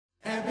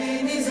All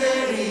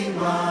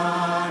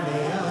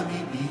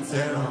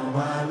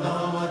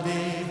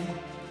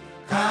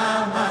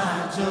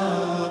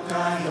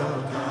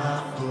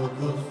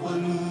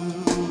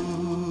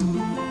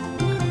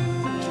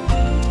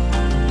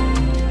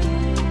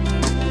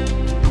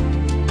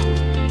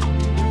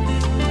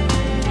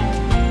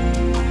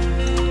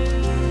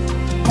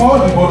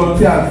the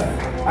volunteers,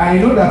 I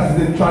know that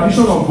it's a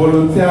tradition of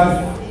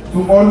volunteers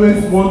to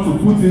always want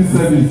to put in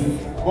service.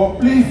 But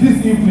please,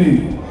 this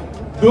evening,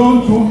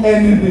 don't do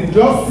anything.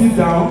 Just sit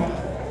down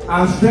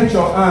and stretch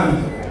your hand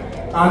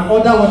and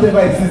order whatever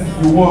it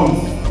is you want.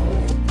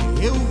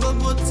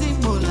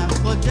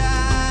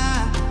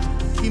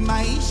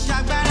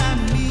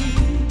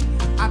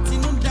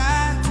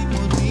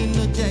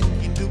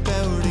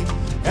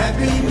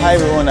 Hi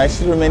everyone, I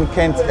should remain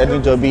Kent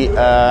Edunjobi,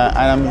 and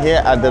I'm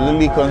here at the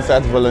Luli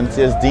Concert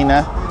Volunteers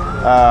Dinner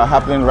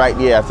happening right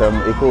here at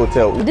Eco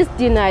Hotel. This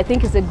dinner I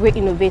think is a great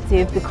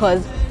innovative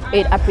because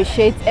it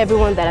appreciates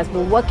everyone that has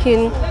been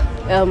working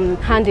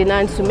hand in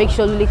hand to make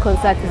sure Luli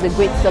Concert is a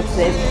great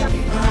success.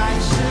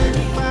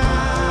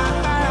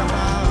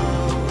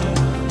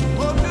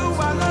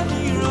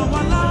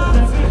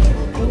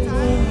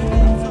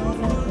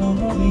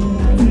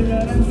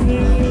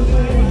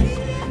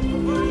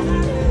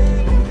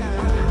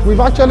 We've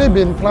actually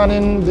been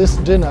planning this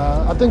dinner,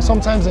 I think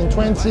sometimes in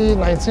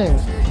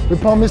 2019. We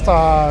promised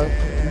our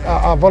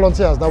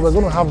volunteers that we're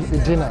going to have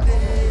a dinner.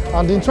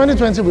 And in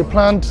 2020 we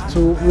planned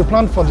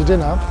for the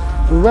dinner.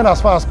 We went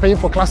as far as paying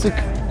for Classic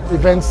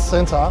Events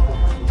Center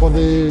for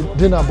the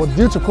dinner, but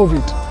due to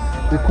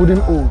COVID, we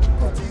couldn't hold.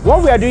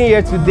 What we are doing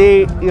here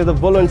today is a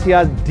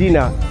volunteers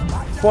dinner,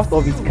 first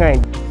of its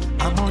kind.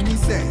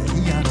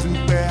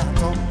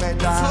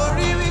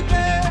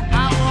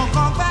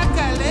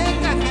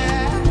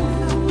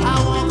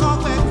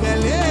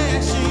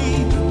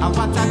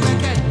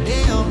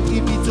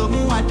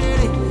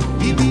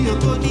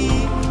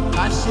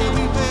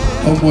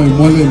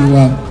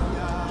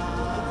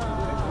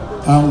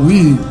 And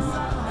we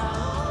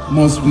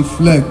must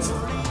reflect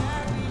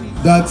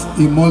that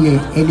Imole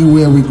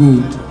anywhere we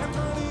go,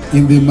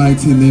 in the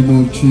mighty name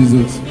of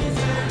Jesus.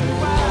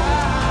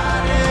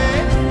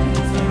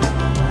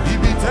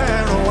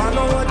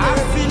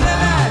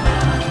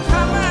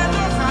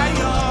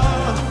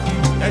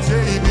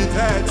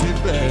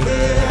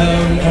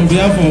 On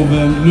behalf of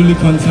Luli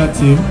Concert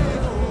team,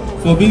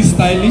 for being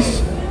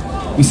stylish,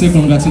 we say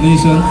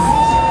congratulations.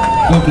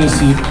 God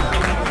bless you.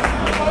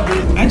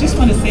 I just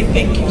want to say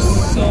thank you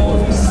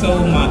so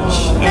much.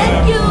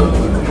 Thank you.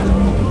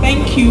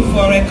 Thank you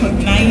for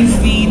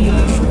recognizing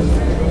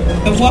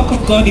the work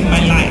of God in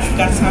my life.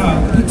 That's how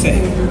I put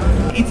it.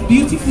 It's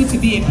beautiful to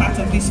be a part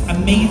of this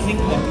amazing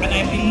work, and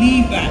I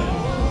believe that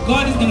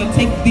God is going to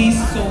take this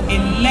to a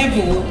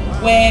level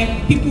where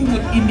people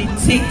would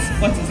imitate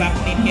what is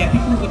happening here.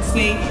 People would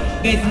say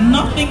there's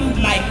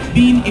nothing like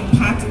being a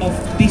part of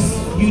this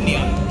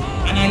union.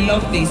 And I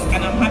love this,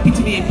 and I'm happy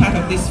to be a part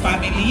of this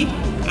family.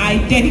 I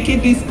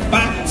dedicate this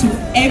back to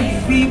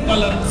every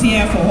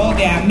volunteer for all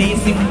their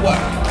amazing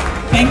work.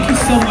 Thank you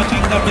so much,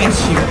 and God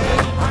bless you.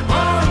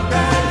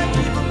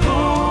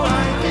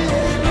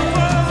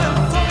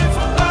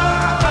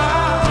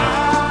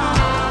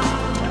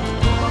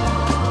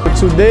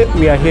 Today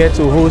we are here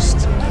to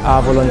host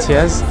our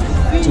volunteers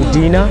to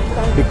dinner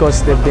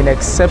because they've been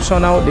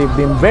exceptional, they've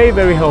been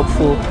very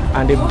helpful,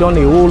 and they've done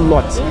a whole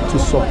lot to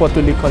support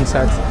Luli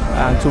Concert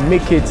and to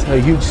make it a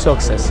huge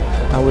success,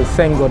 and we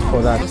thank God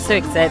for that. I'm so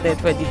excited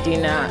for the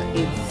dinner.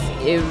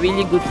 It's a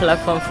really good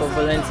platform for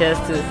volunteers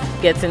to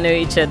get to know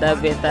each other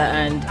better,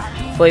 and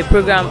for a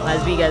program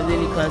as big as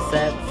Luli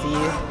Concert,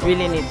 you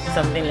really need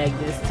something like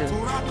this to,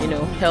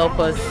 help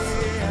us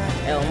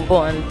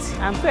bond.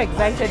 I'm so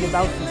excited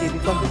about today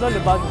because it's all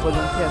about the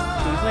volunteers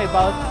today. It's not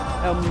about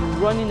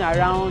running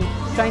around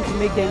trying to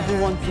make them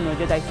do one thing or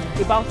the other.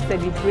 It's about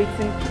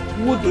celebrating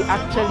who they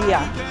actually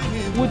are,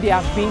 who they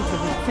have been to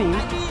the team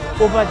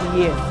over the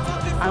years.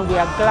 And we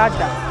are glad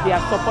that they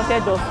have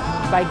supported us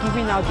by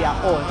giving out their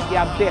all,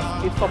 their best.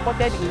 They've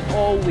supported in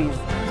all ways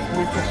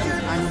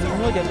necessary, and we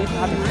know they're going to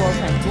have a full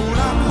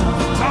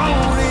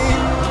time.